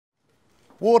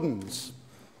Wardens,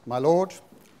 my lord,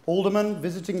 aldermen,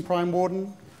 visiting prime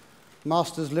warden,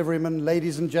 masters, liverymen,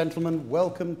 ladies and gentlemen,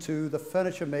 welcome to the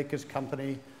Furniture Makers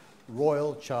Company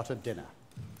Royal Charter Dinner.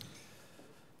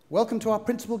 Welcome to our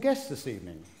principal guests this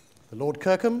evening, the Lord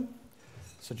Kirkham,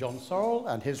 Sir John Sorrell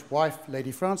and his wife,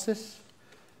 Lady Frances,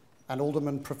 and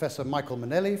Alderman Professor Michael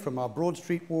Manelli from our Broad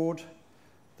Street ward,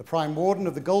 the Prime Warden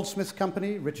of the Goldsmiths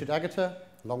Company, Richard Agata,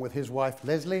 along with his wife,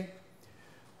 Leslie,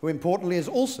 who importantly is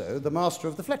also the Master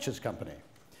of the Fletchers Company,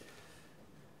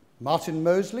 Martin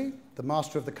Mosley, the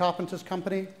Master of the Carpenters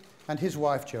Company, and his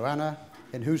wife, Joanna,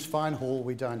 in whose fine hall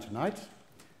we dine tonight,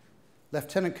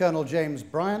 Lieutenant Colonel James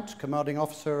Bryant, Commanding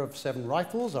Officer of 7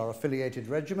 Rifles, our affiliated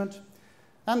regiment,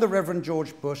 and the Reverend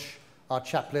George Bush, our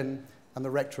chaplain and the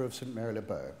Rector of St. Mary Le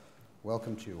Bow.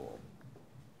 Welcome to you all.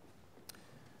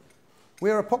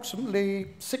 We are approximately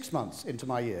 6 months into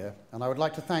my year, and I would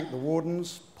like to thank the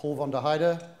Wardens, Paul von der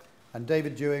Heide and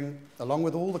David Dewing, along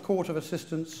with all the Court of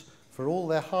Assistants, for all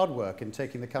their hard work in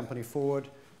taking the company forward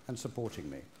and supporting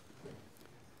me.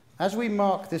 As we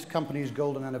mark this company's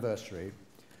golden anniversary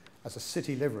as a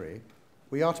city livery,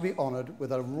 we are to be honoured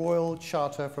with a royal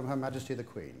charter from Her Majesty the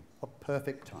Queen. What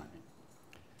perfect timing.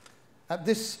 At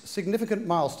this significant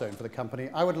milestone for the company,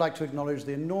 I would like to acknowledge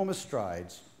the enormous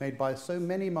strides made by so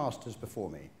many masters before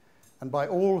me, and by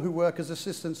all who work as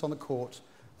assistants on the court,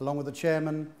 along with the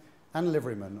chairman and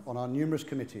liverymen on our numerous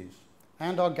committees,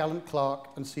 and our gallant clerk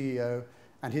and CEO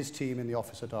and his team in the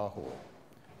office at our hall.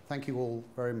 Thank you all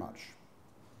very much.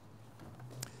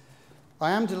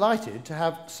 I am delighted to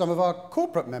have some of our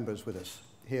corporate members with us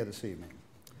here this evening,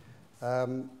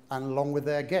 and along with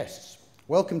their guests.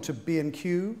 Welcome to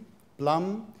B&Q,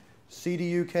 Blum,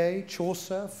 CD UK,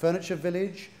 Chaucer, Furniture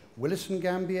Village, Willison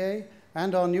Gambier,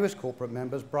 and our newest corporate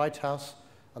members, Bright House,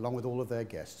 along with all of their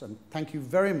guests. And thank you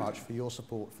very much for your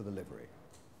support for the livery.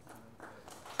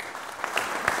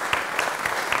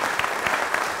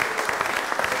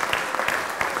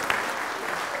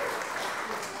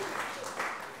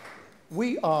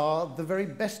 We are the very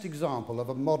best example of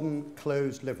a modern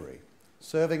closed livery,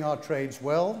 serving our trades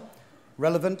well,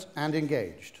 relevant and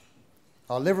engaged.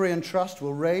 Our livery and trust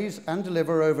will raise and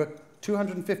deliver over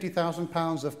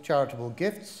 £250,000 of charitable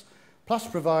gifts, plus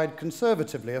provide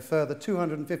conservatively a further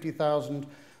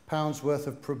 £250,000 worth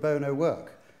of pro bono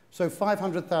work. So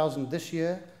 £500,000 this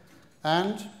year,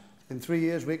 and in 3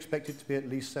 years we expect it to be at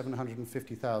least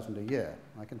 £750,000 a year.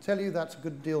 I can tell you that's a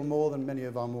good deal more than many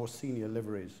of our more senior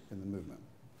liveries in the movement.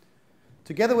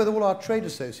 Together with all our trade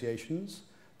associations,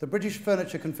 the British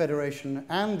Furniture Confederation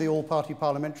and the All-Party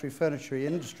Parliamentary Furniture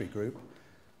Industry Group,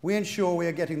 we ensure we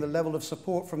are getting the level of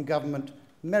support from government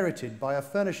merited by a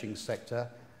furnishing sector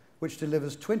which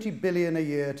delivers £20 billion a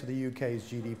year to the UK's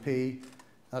GDP.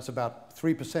 That's about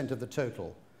 3% of the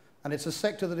total. And it's a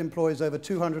sector that employs over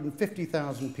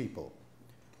 250,000 people.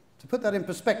 To put that in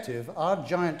perspective, our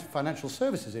giant financial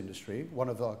services industry, one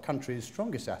of our country's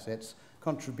strongest assets,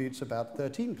 contributes about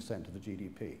 13% of the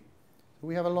GDP.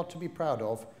 We have a lot to be proud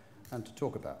of and to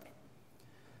talk about.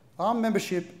 Our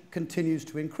membership continues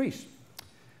to increase.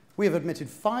 We have admitted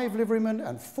 5 liverymen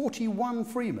and 41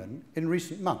 freemen in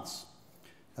recent months.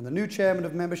 And the new chairman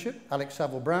of membership, Alex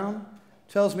Saville-Brown,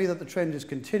 tells me that the trend is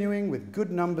continuing with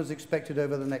good numbers expected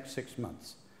over the next 6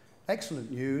 months. Excellent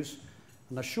news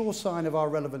and a sure sign of our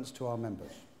relevance to our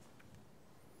members.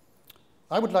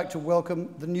 I would like to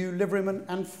welcome the new liverymen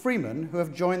and freemen who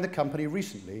have joined the company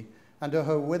recently and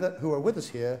who are with us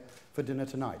here for dinner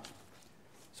tonight.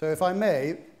 So if I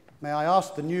may I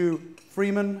ask the new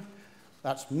freemen,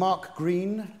 that's Mark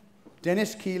Green,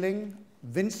 Dennis Keeling,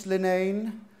 Vince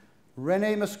Linnane,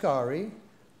 Rene Mascari,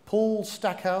 Paul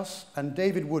Stackhouse and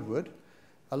David Woodward,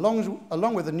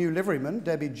 along with the new liverymen,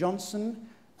 Debbie Johnson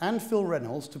and Phil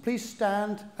Reynolds, to please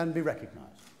stand and be recognised.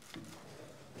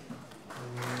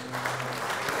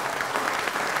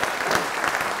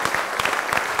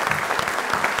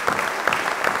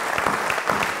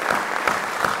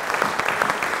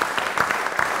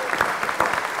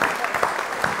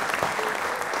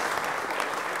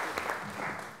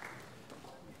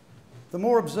 The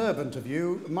more observant of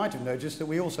you might have noticed that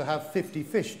we also have 50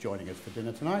 fish joining us for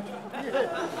dinner tonight.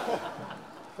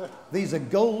 These are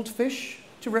goldfish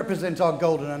to represent our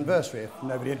golden anniversary, if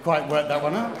nobody had quite worked that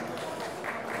one out.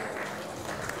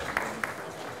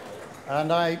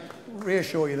 And I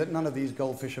reassure you that none of these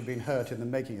goldfish have been hurt in the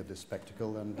making of this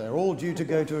spectacle, and they're all due to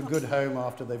go to a good home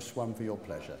after they've swum for your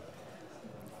pleasure.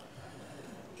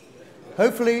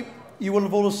 Hopefully, you will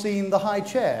have all seen the high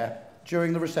chair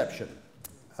during the reception.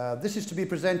 This is to be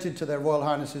presented to their Royal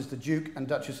Highnesses the Duke and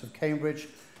Duchess of Cambridge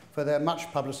for their much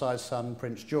publicised son,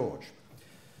 Prince George.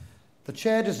 The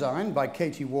chair, designed by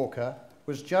Katie Walker,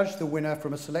 was judged the winner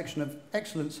from a selection of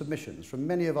excellent submissions from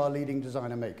many of our leading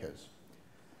designer makers.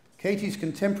 Katie's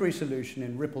contemporary solution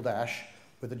in rippled ash,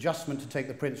 with adjustment to take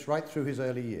the prince right through his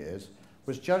early years,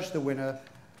 was judged the winner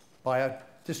by a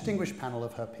distinguished panel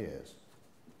of her peers.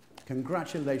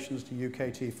 Congratulations to you,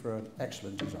 Katie, for an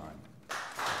excellent design.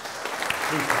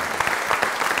 Please stand.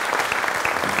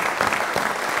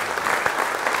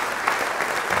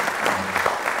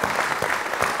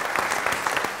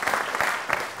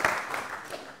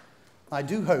 I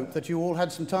do hope that you all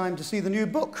had some time to see the new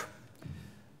book,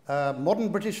 Modern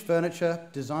British Furniture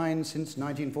Designed Since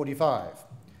 1945.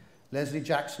 Leslie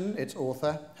Jackson, its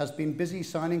author, has been busy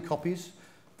signing copies,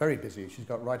 very busy, she's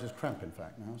got writer's cramp in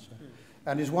fact now,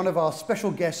 and is one of our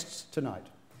special guests tonight.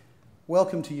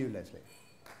 Welcome to you, Leslie.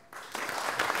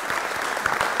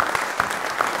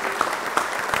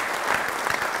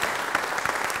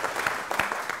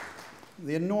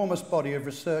 The enormous body of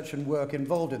research and work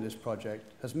involved in this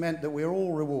project has meant that we are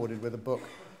all rewarded with a book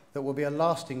that will be a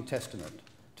lasting testament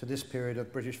to this period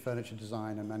of British furniture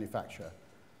design and manufacture.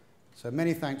 So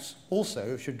many thanks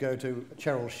also should go to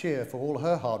Cheryl Shear for all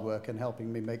her hard work in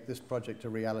helping me make this project a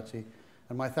reality,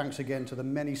 and my thanks again to the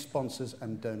many sponsors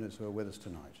and donors who are with us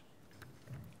tonight.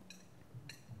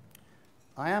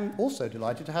 I am also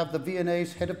delighted to have the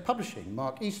V&A's Head of Publishing,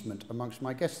 Mark Eastman, amongst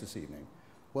my guests this evening.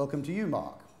 Welcome to you,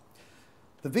 Mark.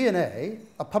 The V&A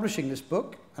are publishing this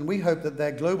book, and we hope that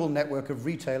their global network of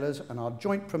retailers and our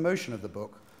joint promotion of the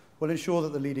book will ensure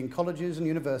that the leading colleges and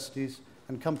universities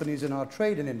and companies in our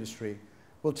trade and industry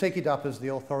will take it up as the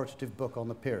authoritative book on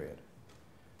the period.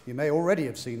 You may already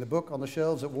have seen the book on the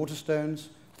shelves at Waterstones,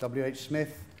 W.H.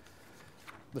 Smith,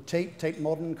 the Tate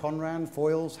Modern, Conran,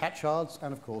 Foyles, Hatchards,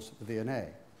 and of course the V&A.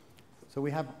 So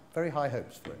we have very high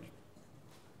hopes for it.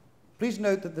 Please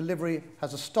note that the livery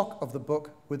has a stock of the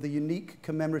book with the unique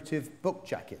commemorative book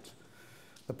jacket.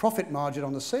 The profit margin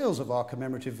on the sales of our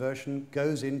commemorative version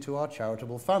goes into our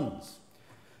charitable funds.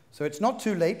 So it's not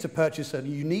too late to purchase a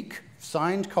unique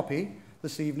signed copy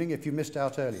this evening if you missed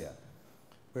out earlier.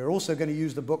 We're also going to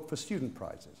use the book for student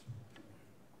prizes.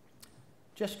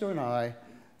 Jessica and I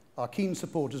are keen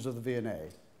supporters of the V&A,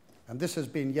 and this has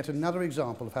been yet another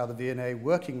example of how the V&A,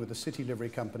 working with the city livery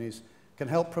companies, can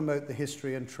help promote the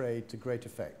history and trade to great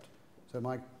effect. So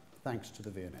my thanks to the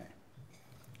V&A.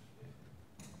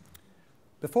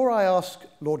 Before I ask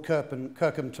Lord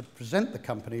Kirkham to present the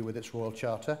company with its Royal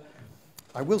Charter,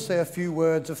 I will say a few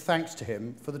words of thanks to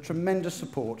him for the tremendous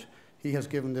support he has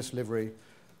given this livery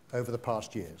over the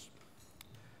past years.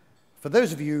 For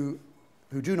those of you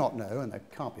who do not know, and there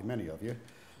can't be many of you,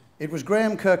 it was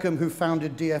Graham Kirkham who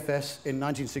founded DFS in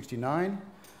 1969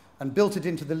 and built it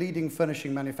into the leading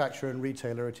furnishing manufacturer and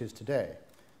retailer it is today.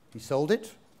 He sold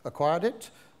it, acquired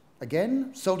it,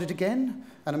 again, sold it again,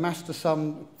 and amassed a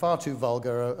sum far too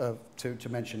vulgar to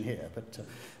mention here, but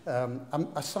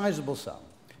a sizable sum.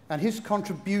 And his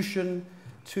contribution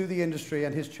to the industry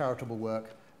and his charitable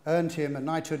work earned him a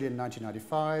knighthood in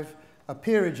 1995, a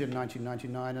peerage in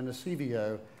 1999, and a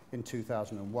CVO in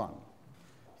 2001.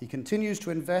 He continues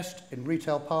to invest in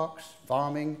retail parks,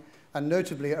 farming, and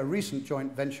notably a recent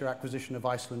joint venture acquisition of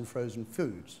Iceland Frozen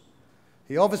Foods.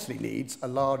 He obviously needs a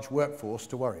large workforce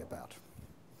to worry about.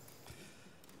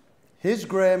 His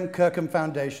Graham Kirkham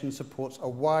Foundation supports a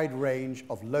wide range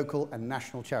of local and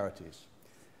national charities,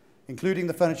 including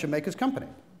the Furniture Makers Company.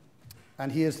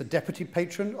 And he is the Deputy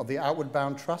Patron of the Outward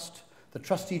Bound Trust, the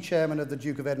Trustee Chairman of the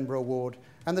Duke of Edinburgh Award,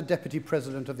 and the Deputy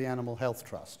President of the Animal Health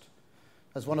Trust.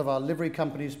 As one of our livery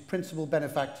company's principal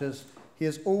benefactors, he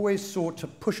has always sought to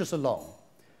push us along,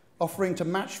 offering to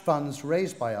match funds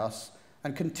raised by us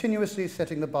and continuously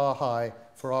setting the bar high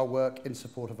for our work in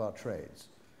support of our trades.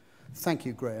 Thank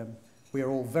you, Graham. We are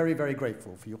all very, very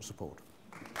grateful for your support.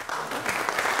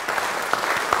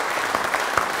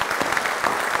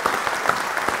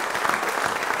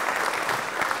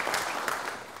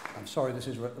 I'm sorry, this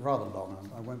is rather long.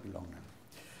 I won't be long now.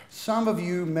 Some of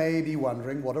you may be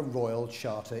wondering what a Royal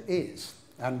Charter is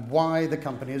and why the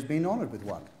company has been honoured with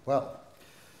one. Well,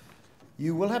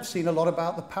 you will have seen a lot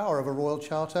about the power of a Royal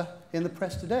Charter in the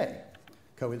press today.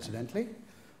 Coincidentally,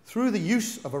 through the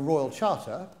use of a Royal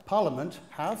Charter, Parliament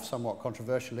have, somewhat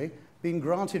controversially, been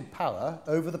granted power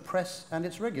over the press and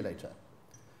its regulator.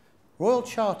 Royal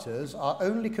Charters are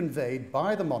only conveyed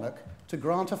by the monarch to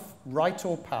grant a right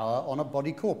or power on a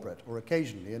body corporate, or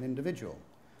occasionally an individual.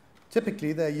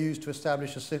 Typically, they're used to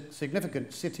establish a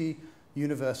significant city,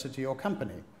 university, or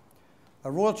company.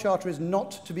 A Royal Charter is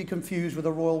not to be confused with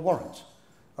a Royal Warrant.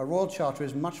 A Royal Charter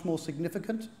is much more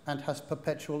significant and has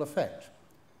perpetual effect.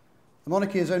 The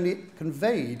monarchy has only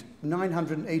conveyed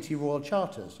 980 Royal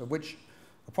Charters, of which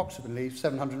approximately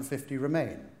 750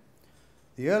 remain.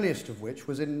 the earliest of which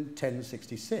was in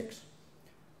 1066.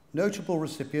 Notable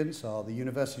recipients are the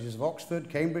Universities of Oxford,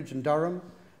 Cambridge and Durham,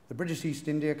 the British East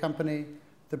India Company,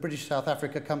 the British South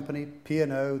Africa Company,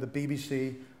 P&O, the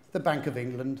BBC, the Bank of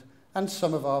England, and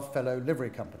some of our fellow livery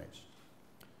companies.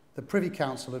 The Privy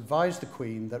Council advised the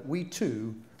Queen that we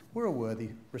too were a worthy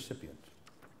recipient.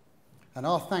 And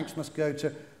our thanks must go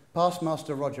to Past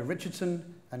Master Roger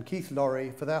Richardson and Keith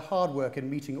Laurie for their hard work in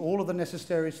meeting all of the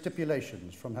necessary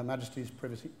stipulations from Her Majesty's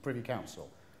Privy Council.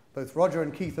 Both Roger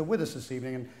and Keith are with us this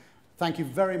evening, and thank you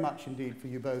very much indeed for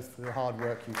you both for the hard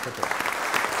work you put in.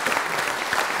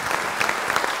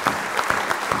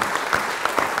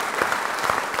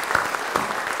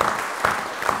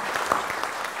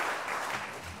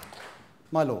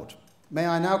 My Lord, may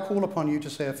I now call upon you to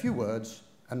say a few words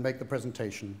and make the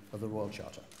presentation of the Royal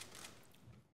Charter.